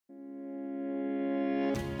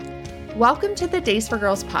Welcome to the Days for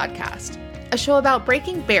Girls podcast, a show about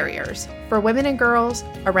breaking barriers for women and girls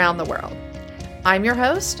around the world. I'm your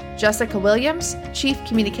host, Jessica Williams, Chief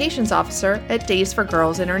Communications Officer at Days for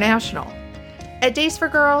Girls International. At Days for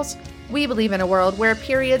Girls, we believe in a world where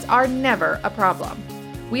periods are never a problem.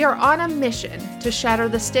 We are on a mission to shatter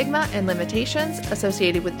the stigma and limitations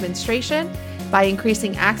associated with menstruation by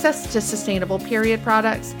increasing access to sustainable period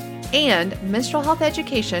products and menstrual health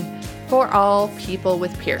education for all people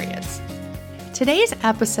with periods. Today's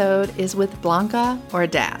episode is with Blanca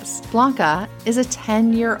Ordaz. Blanca is a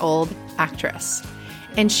 10-year-old actress,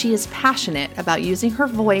 and she is passionate about using her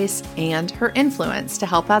voice and her influence to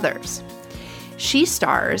help others. She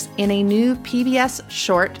stars in a new PBS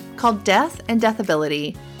short called Death and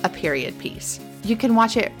Deathability, a period piece. You can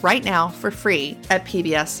watch it right now for free at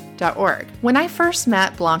pbs.org. When I first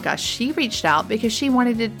met Blanca, she reached out because she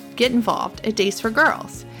wanted to get involved at Days for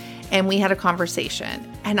Girls, and we had a conversation.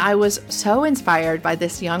 And I was so inspired by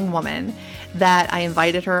this young woman that I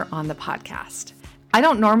invited her on the podcast. I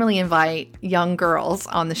don't normally invite young girls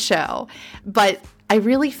on the show, but I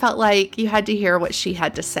really felt like you had to hear what she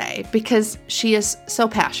had to say because she is so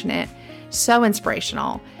passionate, so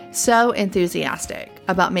inspirational, so enthusiastic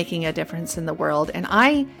about making a difference in the world. And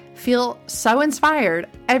I feel so inspired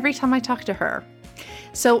every time I talk to her.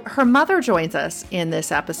 So her mother joins us in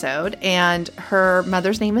this episode, and her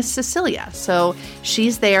mother's name is Cecilia. So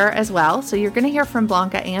she's there as well. So you're going to hear from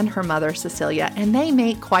Blanca and her mother, Cecilia, and they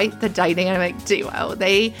make quite the dynamic duo.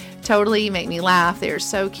 They totally make me laugh. They are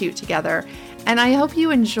so cute together. And I hope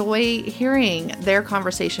you enjoy hearing their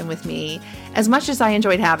conversation with me as much as I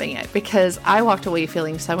enjoyed having it, because I walked away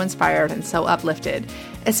feeling so inspired and so uplifted,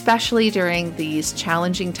 especially during these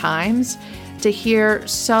challenging times, to hear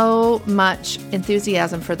so much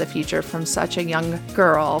enthusiasm for the future from such a young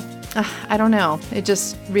girl. I don't know. It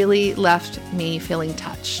just really left me feeling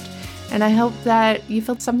touched. And I hope that you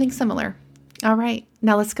felt something similar. All right,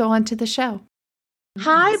 now let's go on to the show.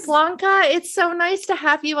 Hi, Blanca. It's so nice to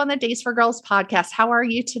have you on the Days for Girls podcast. How are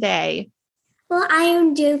you today? Well, I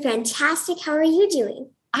am doing fantastic. How are you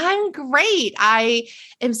doing? I'm great. I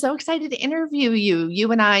am so excited to interview you.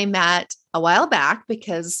 You and I met a while back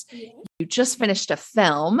because you just finished a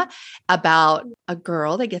film about a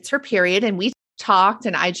girl that gets her period, and we talked,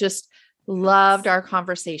 and I just loved our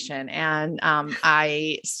conversation. And I'm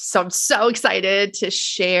so excited to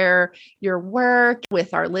share your work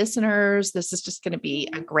with our listeners. This is just going to be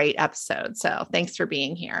a great episode. So thanks for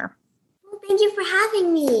being here. Well, thank you for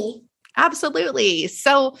having me. Absolutely.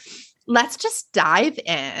 So let's just dive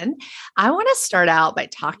in. I want to start out by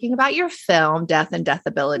talking about your film, Death and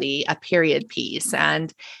Deathability, a period piece.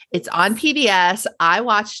 And it's on PBS. I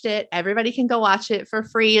watched it. Everybody can go watch it for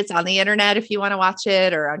free. It's on the internet if you want to watch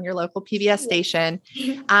it, or on your local PBS station.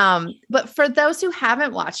 But for those who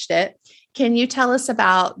haven't watched it, can you tell us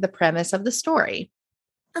about the premise of the story?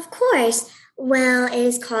 Of course. Well, it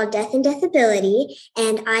is called Death and Deathability,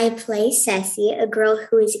 and I play Ceci, a girl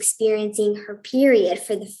who is experiencing her period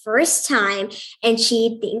for the first time, and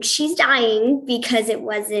she thinks she's dying because it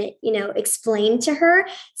wasn't, explained to her.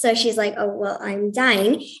 So she's like, oh, well, I'm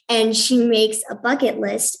dying. And she makes a bucket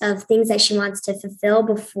list of things that she wants to fulfill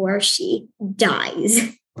before she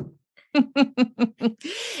dies.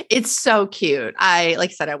 It's so cute.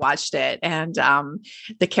 Like I said, I watched it, and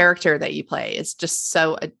the character that you play is just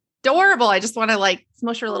so adorable. I just want to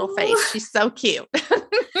smush her little face. She's so cute.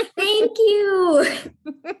 Thank you.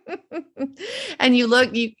 And you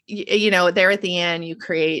there at the end,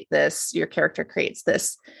 your character creates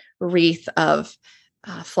this wreath of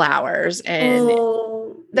flowers, and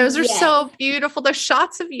those are so beautiful. The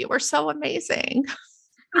shots of you are so amazing.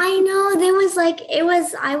 I know.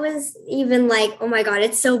 I was even like, oh my God,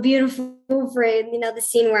 it's so beautiful for, the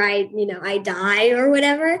scene where I die or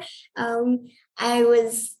whatever.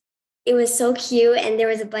 It was so cute. And there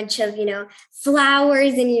was a bunch of,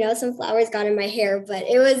 flowers, and, some flowers got in my hair, but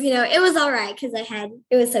it was all right because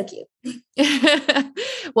it was so cute.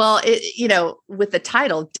 Well, with the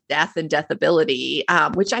title Death and Deathability,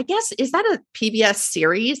 which I guess, is that a PBS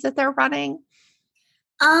series that they're running?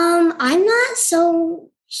 I'm not so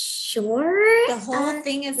sure. The whole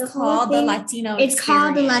thing is called the Latino Experience. It's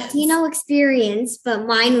called the Latino Experience, but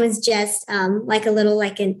mine was just an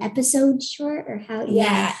episode short, or how?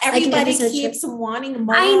 Yeah, everybody keeps wanting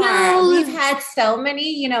more. I know. We've had so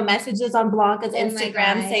many, messages on Blanca's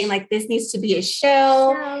Instagram saying this needs to be a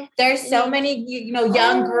show. There's so many,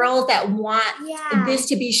 young girls that want this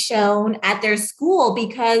to be shown at their school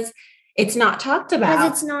because it's not talked about.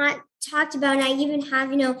 Because it's not talked about, and I even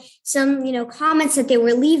have, some, comments that they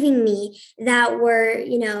were leaving me that were,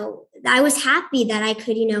 I was happy that I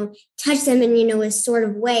could, touch them in, a sort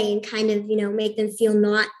of way and kind of, make them feel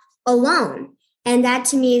not alone. And that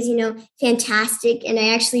to me is, fantastic. And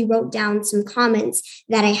I actually wrote down some comments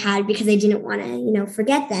that I had because I didn't want to,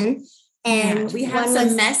 forget them. And we have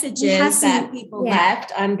some messages that people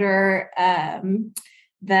left under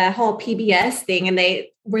the whole PBS thing, and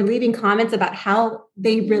they were leaving comments about how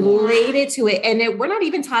they related to it. And we're not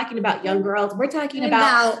even talking about young girls. We're talking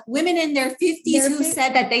about women in their 50s who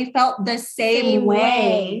said that they felt the same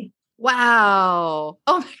way. Wow.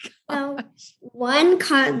 Oh my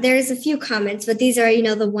gosh. There's a few comments, but these are,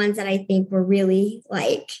 the ones that I think were really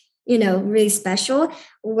really special,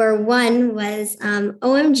 where one was,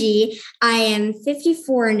 OMG, I am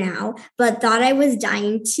 54 now, but thought I was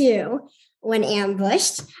dying too. When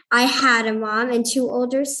ambushed, I had a mom and 2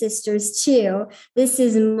 older sisters too. This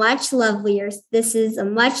is much lovelier. This is a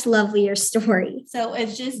much lovelier story. So it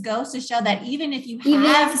just goes to show that even if you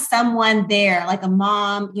have someone there, like a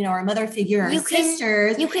mom, or a mother figure or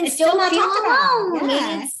sisters, you can still not feel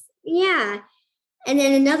alone. Yeah. And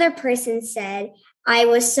then another person said, I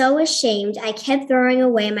was so ashamed. I kept throwing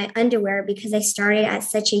away my underwear because I started at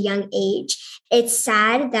such a young age. It's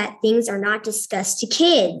sad that things are not discussed to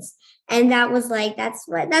kids. And that was that's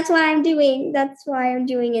why I'm doing. That's why I'm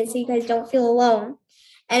doing it. So you guys don't feel alone.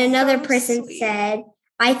 And another person said,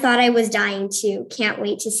 I thought I was dying too. Can't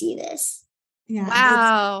wait to see this. Yeah.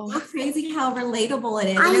 Wow. It's so crazy how relatable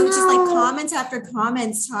it is. And it was just comments after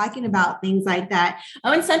comments talking about things like that.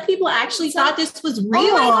 Oh, and some people actually thought this was real.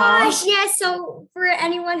 Oh my gosh. Yes. So for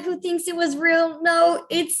anyone who thinks it was real, no,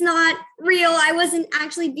 it's not real. I wasn't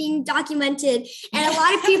actually being documented. And a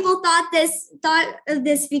lot of people thought of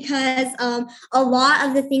this because a lot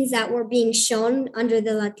of the things that were being shown under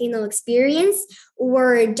the Latino experience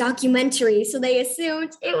were documentaries. So they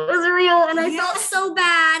assumed it was real. And I felt so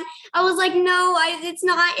bad. I was like, no,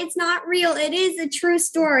 it's not real. It is a true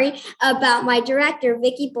story about my director,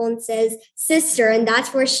 Vicky Ponce's sister. And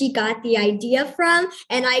that's where she got the idea from.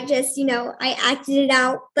 And I just, I acted it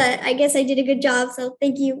out, but I guess I did a good job. So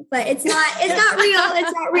thank you. But it's not real.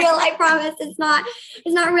 It's not real. I promise. It's not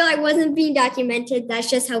real. I wasn't being documented.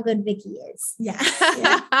 That's just how good Vicky is. Yeah.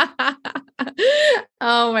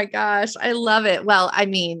 Oh my gosh. I love it. Well, I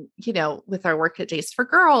mean, with our work at Days for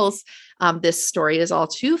Girls, this story is all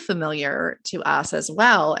too familiar to us as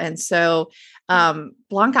well. And so,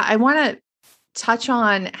 Blanca, I want to touch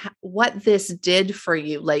on what this did for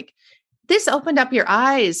you. Like, this opened up your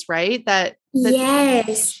eyes, right?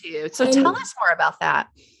 Yes. You. So tell us more about that.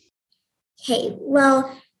 Okay.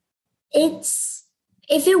 Well, if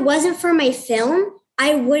it wasn't for my film,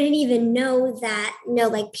 I wouldn't even know that,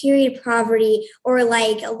 period poverty, or a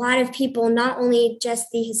lot of people, not only just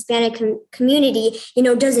the Hispanic community,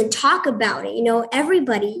 doesn't talk about it.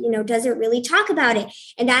 Everybody, doesn't really talk about it.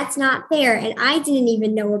 And that's not fair. And I didn't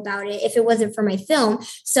even know about it if it wasn't for my film.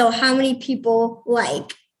 So how many people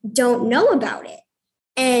don't know about it?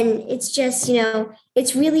 And it's just,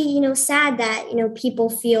 it's really, sad that, people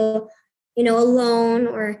feel, alone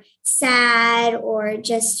or sad, or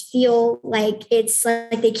just feel like it's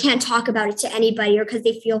like they can't talk about it to anybody, or because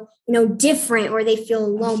they feel, different, or they feel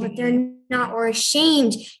alone, but they're not, or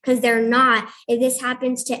ashamed because they're not. If this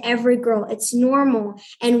happens to every girl, it's normal.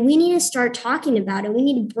 And we need to start talking about it. We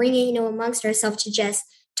need to bring it, amongst ourselves to just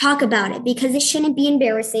talk about it, because it shouldn't be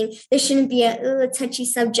embarrassing. This shouldn't be a touchy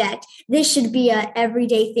subject. This should be a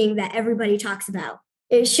everyday thing that everybody talks about.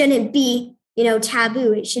 It shouldn't be,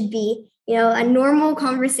 taboo. It should be, a normal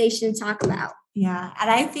conversation to talk about. Yeah. And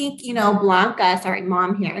I think, Blanca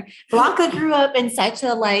grew up in such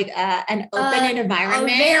a an open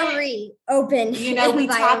environment. Very open. We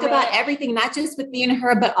talk about everything, not just with me and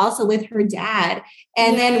her, but also with her dad.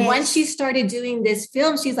 And then once she started doing this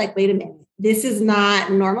film, she's like, wait a minute, this is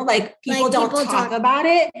not normal. People don't talk about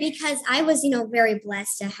it. Because I was, very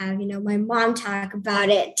blessed to have, my mom talk about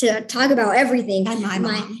it, to talk about everything. And my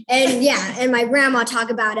mom. And my grandma talk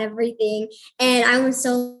about everything. And I was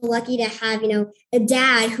so lucky to have, a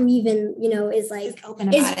dad who even, is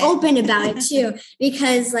open about it too.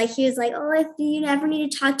 Because he was like, oh, if you ever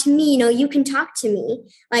need to talk to me, you can talk to me.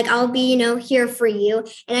 I'll be, here for you.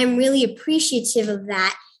 And I'm really appreciative of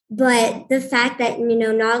that. But the fact that,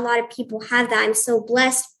 not a lot of people have that, I'm so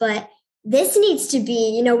blessed. But this needs to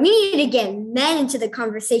be, we need to get men into the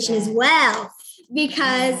conversation as well.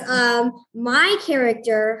 because my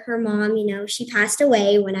character, her mom, she passed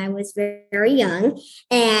away when I was very, very young,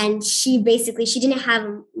 and she didn't have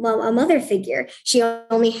a mother figure. She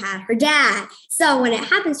only had her dad. So when it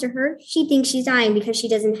happens to her, she thinks she's dying because she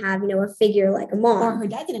doesn't have, a figure like a mom. Or her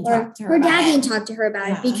dad didn't talk to her. Her dad didn't talk to her about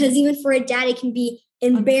it, because even for a dad, it can be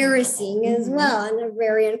embarrassing as well, and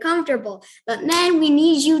very uncomfortable. But men, we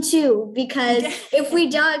need you too, because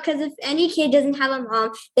if any kid doesn't have a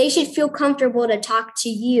mom, they should feel comfortable to talk to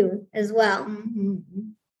you as well.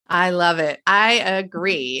 I love it. I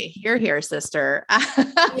agree. You're here, sister.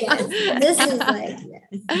 Yes, this is like,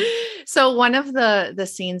 yes. So one of the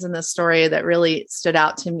scenes in the story that really stood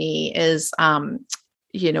out to me is, the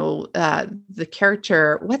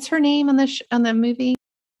character, what's her name on the movie?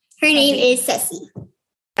 Her name is Ceci.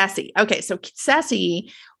 Sassy. Okay. So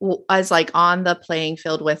Sassy was like on the playing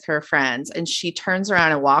field with her friends, and she turns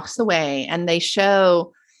around and walks away, and they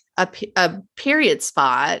show a period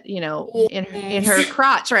spot, in her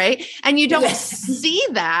crotch. Right. And you don't see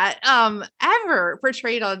that, ever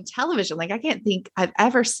portrayed on television. Like, I can't think I've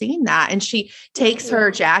ever seen that. And she takes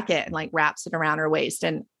her jacket and like wraps it around her waist.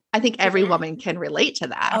 And I think every woman can relate to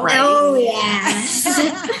that. Right. Oh yeah.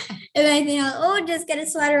 And I think, just get a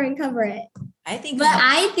sweater and cover it. I think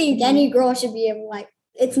any girl should be able, like,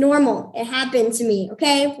 it's normal. It happened to me.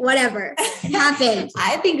 Okay, whatever. It happened.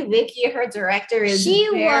 I think Vicky, her director, is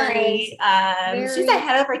very she's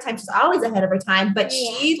ahead of her time. She's always ahead of her time, but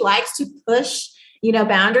she likes to push,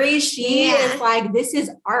 boundaries. She is like, this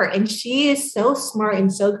is art, and she is so smart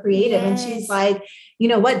and so creative. And she's like, you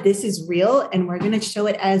know what? This is real, and we're going to show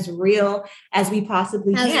it as real as we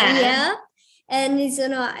possibly can. Yeah. And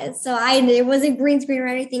it wasn't green screen or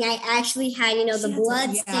anything. I actually had, the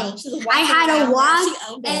blood stain. I had to walk,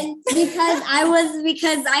 and because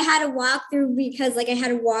I had to walk through, because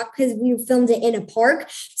we filmed it in a park.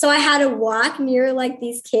 So I had to walk near like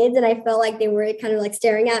these kids, and I felt like they were kind of like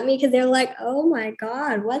staring at me, because they're like, oh my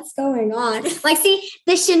God, what's going on? Like, see,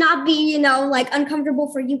 this should not be, like uncomfortable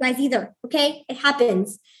for you guys either. Okay. It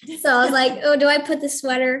happens. So I was like, oh, do I put the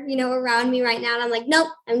sweater, around me right now? And I'm like, nope,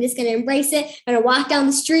 I'm just going to embrace it. I'm going to walk down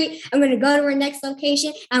the street. I'm going to go to our next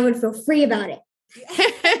location. I'm going to feel free about it.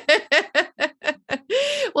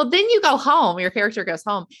 Well, then you go home, your character goes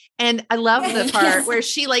home. And I love the part where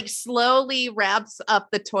she like slowly wraps up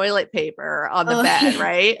the toilet paper on the bed,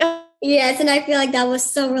 right? Yes. And I feel like that was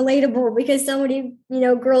so relatable, because so many,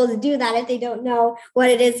 girls do that if they don't know what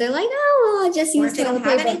it is. They're like, oh, well, I'll just use toilet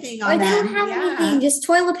paper. Or they don't have anything, just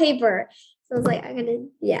toilet paper. So I was like,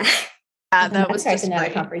 that was just another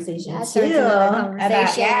conversation about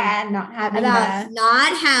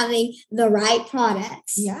not having the right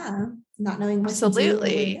products. Yeah. Not knowing what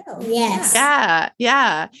Absolutely. to do. Yes.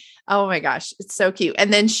 Yeah. Oh my gosh. It's so cute.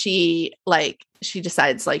 And then she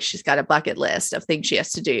decides like she's got a bucket list of things she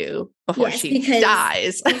has to do before she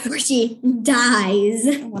dies. Before she dies.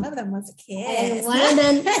 And one of them was a kiss.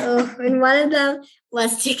 And one of them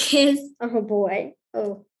was to kiss a boy.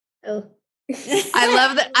 Oh.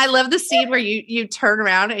 I love the scene where you turn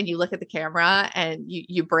around and you look at the camera and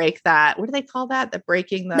you break that. What do they call that? The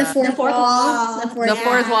breaking the fourth wall. The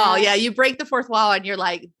fourth wall. Yeah. You break the fourth wall and you're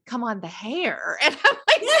like, come on, the hair. And I'm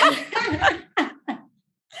like,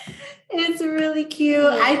 it's really cute.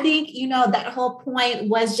 Yeah. I think, that whole point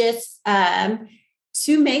was just,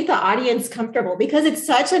 to make the audience comfortable, because it's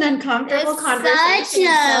such an uncomfortable conversation.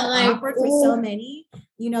 Awkward for so many.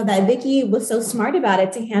 That Vicky was so smart about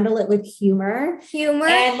it to handle it with humor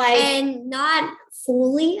and not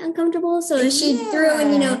fully uncomfortable. So she threw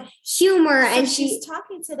in, humor, so and she's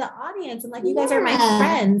talking to the audience, and like, you guys are my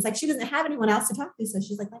friends. Like, she doesn't have anyone else to talk to. So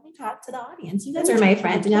she's like, let me talk to the audience. You guys are my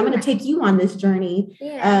friends. And I'm going to take you on this journey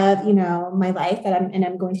of, my life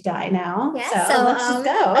I'm going to die now. Yeah, so let's just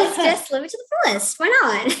go. Let's just live it to the fullest. Why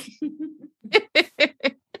not?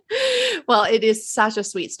 Well, it is such a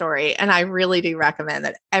sweet story. And I really do recommend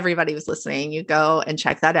that everybody who's listening, you go and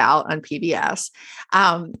check that out on PBS.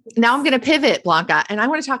 Now I'm going to pivot, Blanca, and I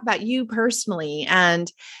want to talk about you personally.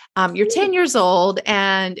 And you're 10 years old,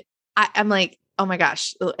 and I'm like, oh my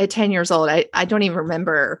gosh, at 10 years old, I don't even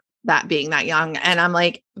remember that being that young. And I'm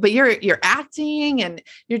like, but you're acting and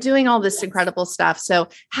you're doing all this incredible stuff. So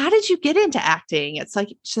how did you get into acting? It's like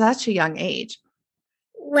such a young age.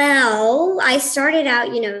 Well, I started out,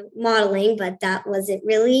 modeling, but that wasn't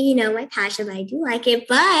really, my passion. I do like it.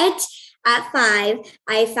 But at 5,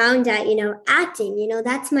 I found out, acting,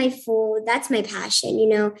 that's my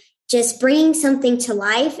passion, just bringing something to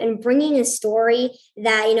life and bringing a story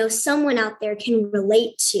that, someone out there can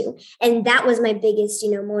relate to. And that was my biggest,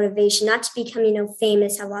 motivation, not to become,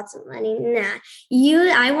 famous, have lots of money. Nah,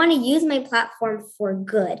 I want to use my platform for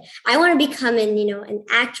good. I want to become an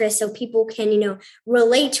actress so people can,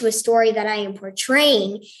 relate to a story that I am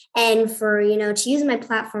portraying, and for, to use my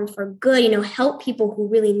platform for good, help people who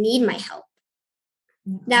really need my help.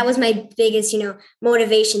 That was my biggest,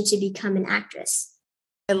 motivation to become an actress.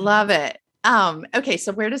 I love it. Okay.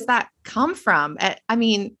 So where does that come from? I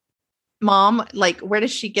mean, Mom, like, where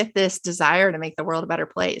does she get this desire to make the world a better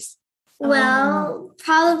place? Well,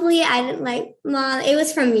 probably I didn't Mom. It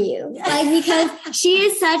was from you, because she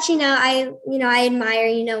is such, I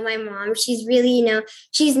admire, my mom. She's really,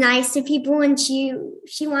 she's nice to people, and she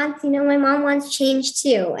wants, my mom wants change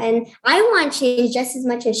too, and I want change just as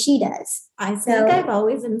much as she does. I think I've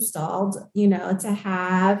always installed, to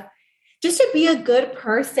have. Just to be a good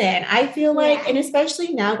person. I feel like, and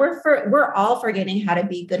especially now we're all forgetting how to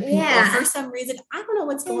be good people for some reason. I don't know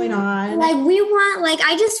what's going on.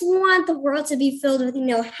 I just want the world to be filled with,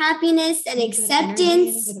 happiness and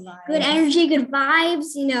acceptance, good energy, good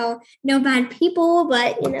vibes, no bad people,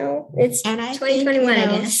 but, it's 2021, I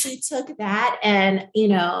guess. She took that and,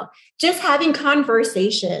 just having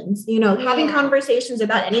conversations, having conversations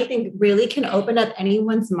about anything really can open up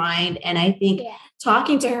anyone's mind. And I think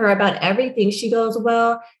talking to her about everything, she goes,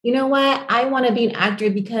 well, you know what? I want to be an actor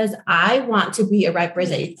because I want to be a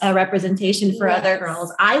representation for other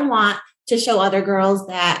girls. I want to show other girls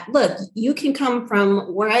that, look, you can come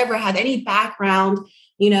from wherever, have any background,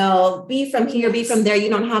 be from here, be from there.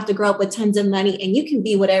 You don't have to grow up with tons of money, and you can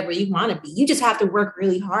be whatever you want to be. You just have to work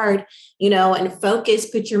really hard, and focus,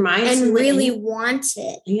 put your mind and to really it. Want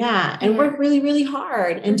it. Yeah. And work really, really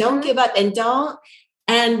hard, and don't give up, and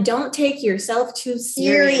don't take yourself too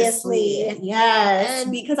seriously. Yes.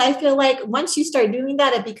 Because I feel like once you start doing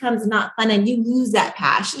that, it becomes not fun and you lose that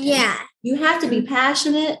passion. Yeah. You have to be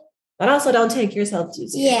passionate, but also don't take yourself too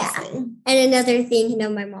seriously. Yeah. And another thing,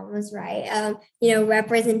 my mom was right.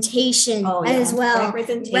 Representation as well.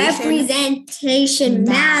 Representation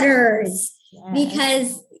matters. Yes.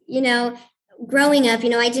 Because, growing up,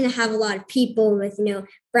 I didn't have a lot of people with,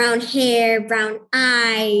 brown hair, brown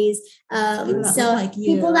eyes.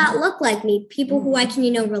 People that look like me, people who I can,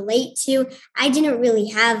 relate to. I didn't really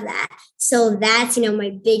have that. So that's,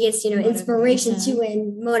 my biggest, inspiration too,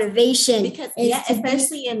 and motivation. Because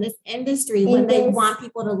especially in this industry, when they want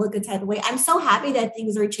people to look a type of way. I'm so happy that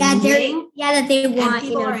things are changing. That they want,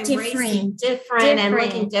 people are embracing different and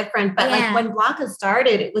looking different. But like when Blanca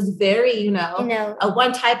started, it was very, a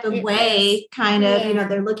one type of way, kind of,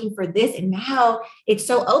 they're looking for this. And now it's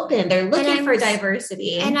so open. They're looking for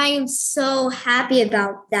diversity. And I am so happy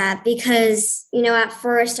about that because, at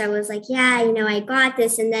first I was like, I got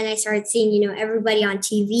this. And then I started seeing, everybody on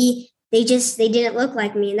TV, they didn't look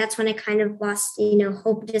like me. And that's when I kind of lost,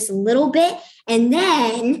 hope just a little bit. And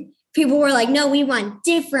then people were like, no, we want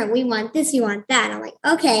different. We want this, we want that. And I'm like,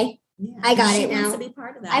 okay, I got it now.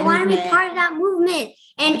 I want to be part of that movement.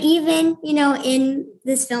 And even, in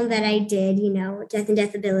this film that I did, Death and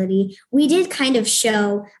Deathability, we did kind of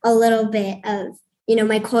show a little bit of,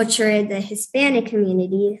 my culture, the Hispanic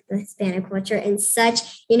community, the Hispanic culture in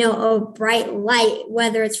such, a bright light,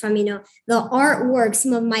 whether it's from, the artwork,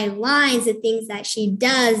 some of my lines, the things that she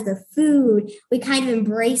does, the food, we kind of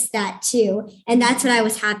embraced that too. And that's what I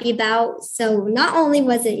was happy about. So not only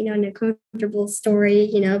was it, an uncomfortable story,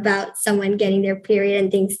 about someone getting their period and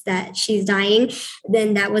thinks that she's dying,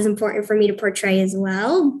 then that was important for me to portray as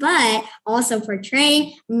well, but also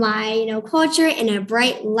portraying my, culture in a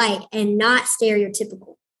bright light and not stereotypical.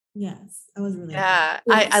 Yes, I was really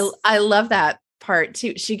I love that part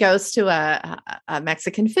too. She goes to a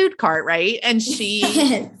Mexican food cart, right? And she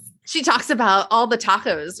talks about all the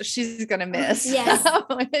tacos she's gonna miss. Yes,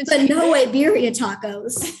 but no Iberia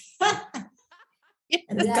tacos.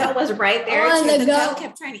 And the goat was right there. The goat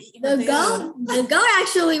kept trying to eat her food. The goat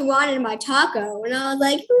actually wanted my taco, and I was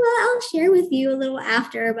like, well, I'll share with you a little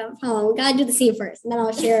after. But we gotta do the scene first, and then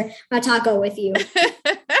I'll share my taco with you.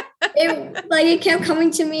 It kept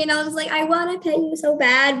coming to me, and I was like, I want to pet you so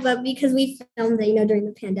bad, but because we filmed it, during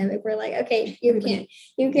the pandemic, we're like, okay, you can't.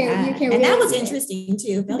 And that was interesting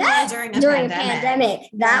too. During a pandemic,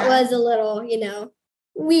 that was a little,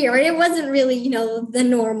 weird. It wasn't really, the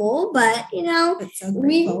normal, but I'm so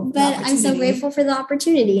grateful for the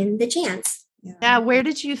opportunity and the chance. Yeah. Where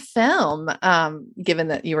did you film? Given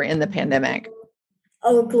that you were in the pandemic?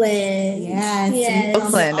 Oakland. Yes.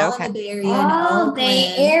 Oakland. Okay. The Bay Area.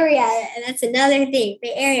 Bay Area. And that's another thing.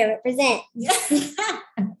 Bay Area represent.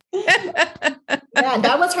 Yeah,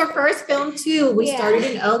 that was her first film too. We started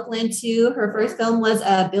in Oakland too. Her first film was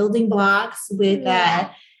Building Blocks with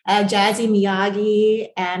Jazzy Miyagi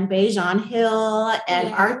and Bejan Hill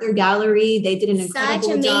and Arthur Gallery. They did an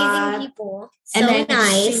incredible job. Amazing people. And then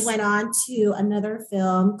she went on to another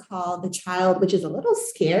film called The Child, which is a little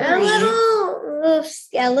scary. A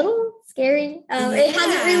little scary. It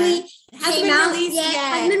hasn't really been released yet. It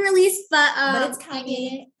hasn't been released, but it's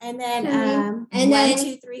coming. And then 1,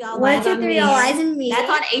 2, 3, All Eyes on Me. That's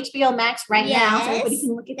on HBO Max right now, so everybody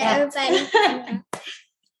can look at that.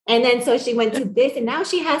 And then so she went to this, and now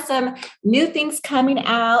she has some new things coming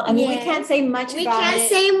out. I mean, we can't say much about it. We can't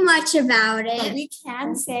say much about it. But we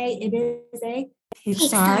can say it is a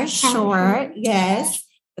Pixar short. Yes.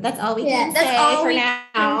 But that's all we can say for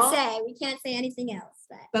now. We can't say anything else.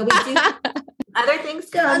 But we do other things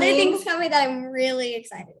coming that I'm really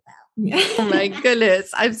excited about. Oh my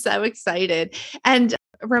goodness. I'm so excited. And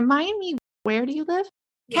remind me, where do you live?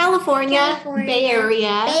 California, Bay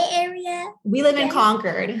Area. We live in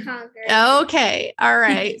Concord. Okay. All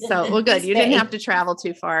right. So, well, good. You didn't have to travel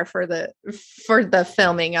too far for the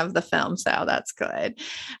filming of the film. So that's good.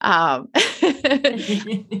 I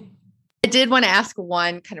did want to ask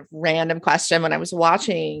one kind of random question. When I was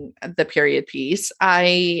watching the period piece,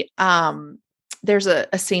 there's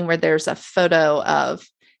a scene where there's a photo of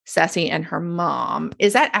Sassy and her mom.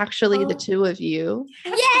 Is that actually the two of you?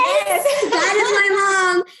 Yes, that is my mom.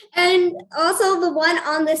 And also the one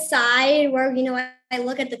on the side where, I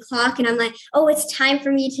look at the clock and I'm like, oh, it's time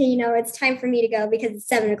for me to go because it's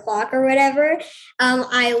 7:00 or whatever.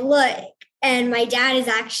 I look and my dad is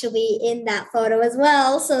actually in that photo as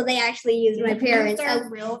well. So they actually used my parents as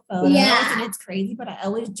real photos. Yeah. And it's crazy, but I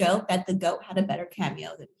always joke that the goat had a better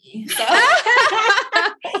cameo than me. So.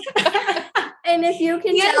 And if you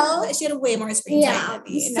can tell, she had a way more screen time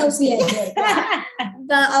than me. Sophia did.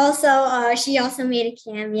 But also, she also made a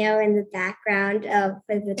cameo in the background of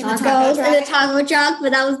the taco truck.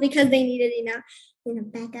 But that was because they needed,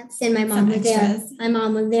 backups. And my mom was there. My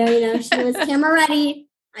mom was there. She was camera ready.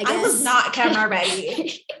 I was not camera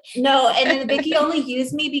ready. No, and then Vicky only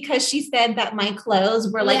used me because she said that my clothes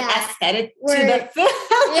were aesthetic to the film.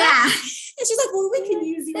 Yeah. And she's like, well, we can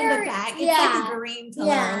use you in the back. It's like a green color.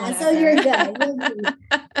 Yeah, so you're good.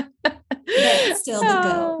 But still the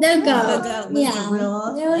goat. The goat.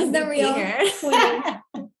 Was the real.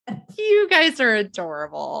 You guys are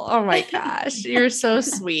adorable. Oh my gosh. You're so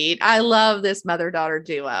sweet. I love this mother-daughter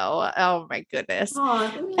duo. Oh my goodness.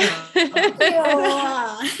 Oh,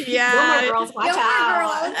 yeah. Gilmore Girls, watch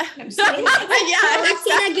out.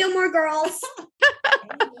 Latina Gilmore Girls.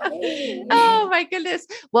 Oh my goodness.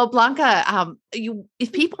 Well, Blanca,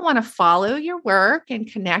 if people want to follow your work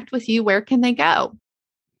and connect with you, where can they go?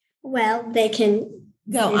 Well, they can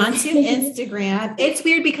go onto Instagram. It's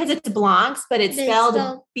weird because it's Blancs, but it's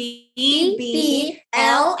spelled BBLLAANNXX.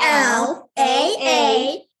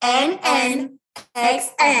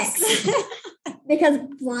 Because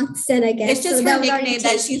Blancson, I guess. It's just her nickname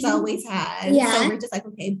that she's always had. Yeah. So we're just like,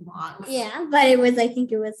 okay, Blancs. Yeah, but I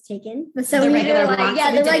think it was taken. But so the regular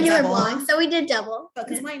Blancs. So we did double.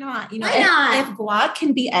 Because why not? Why not? If guac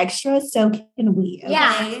can be extra, so can we. Okay?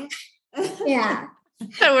 Yeah. Yeah.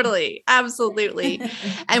 Totally. Absolutely.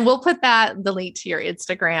 And we'll put the link to your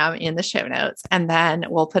Instagram in the show notes. And then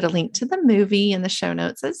we'll put a link to the movie in the show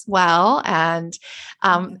notes as well. And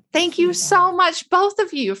thank you so much, both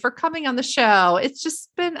of you, for coming on the show. It's just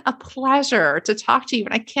been a pleasure to talk to you.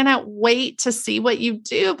 And I cannot wait to see what you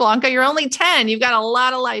do, Blanca. You're only 10. You've got a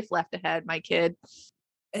lot of life left ahead, my kid.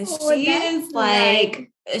 She is like,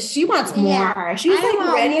 she wants more. She's like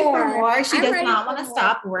ready for more. She does not want to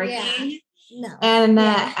stop working. Yeah. No. And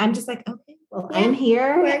I'm just like, okay, well, I'm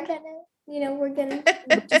here. We're gonna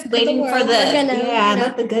just waiting for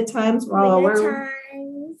let the good times roll.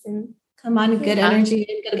 Come on, good energy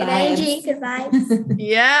and good vibes.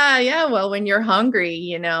 Yeah. Well, when you're hungry,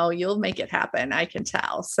 you'll make it happen. I can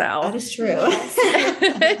tell. So that is true.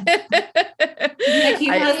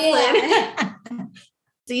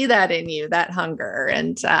 See that in you, that hunger.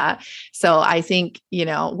 And so I think,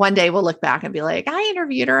 one day we'll look back and be like, I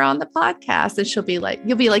interviewed her on the podcast, and you'll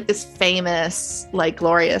be like this famous, like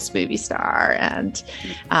glorious movie star. And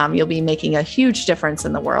you'll be making a huge difference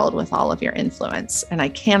in the world with all of your influence. And I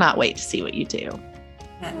cannot wait to see what you do.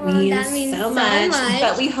 That means so much.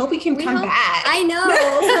 But we hope we can come back. I know. So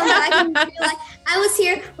I can be like, I was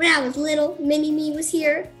here when I was little. Mini me was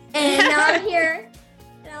here. And now I'm here.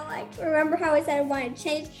 Remember how I said I wanted to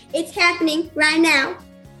change? It's happening right now.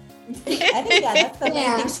 I think that's the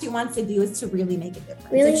main thing she wants to do, is to really make a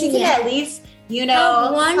difference. Really, if she can at least,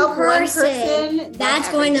 help one person, that's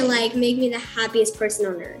going to make me the happiest person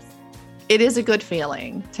on earth. it is a good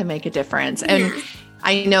feeling to make a difference. And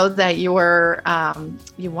I know that you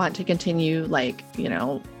want to continue, like,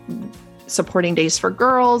 supporting Days for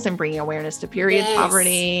Girls and bringing awareness to period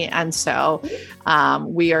poverty. And so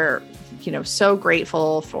we are, so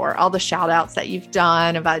grateful for all the shout outs that you've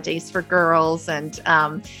done about Days for Girls, and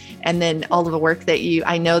then all of the work that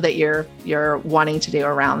I know that you're wanting to do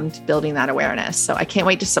around building that awareness. So I can't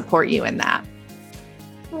wait to support you in that.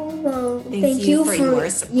 Well, thank you for your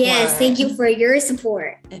support. Yes, thank you for your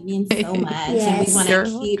support. It means so much. And we want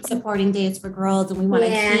to keep supporting Days for Girls, and we want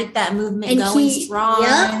to keep that movement going strong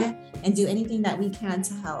and do anything that we can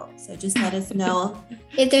to help. So just let us know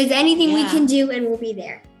if there's anything we can do, and we'll be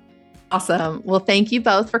there. Awesome. Well, thank you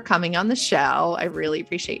both for coming on the show. I really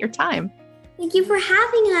appreciate your time. Thank you for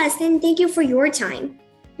having us, and thank you for your time.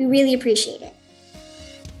 We really appreciate it.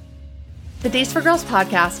 The Days for Girls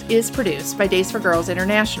podcast is produced by Days for Girls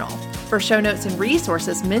International. For show notes and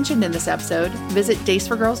resources mentioned in this episode, visit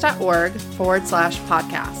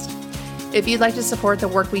daysforgirls.org/podcast. If you'd like to support the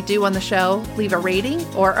work we do on the show, leave a rating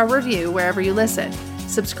or a review wherever you listen.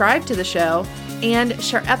 Subscribe to the show and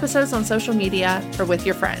share episodes on social media or with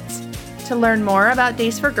your friends. To learn more about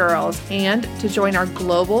Days for Girls and to join our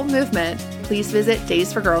global movement, please visit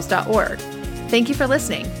daysforgirls.org. Thank you for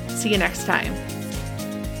listening. See you next time.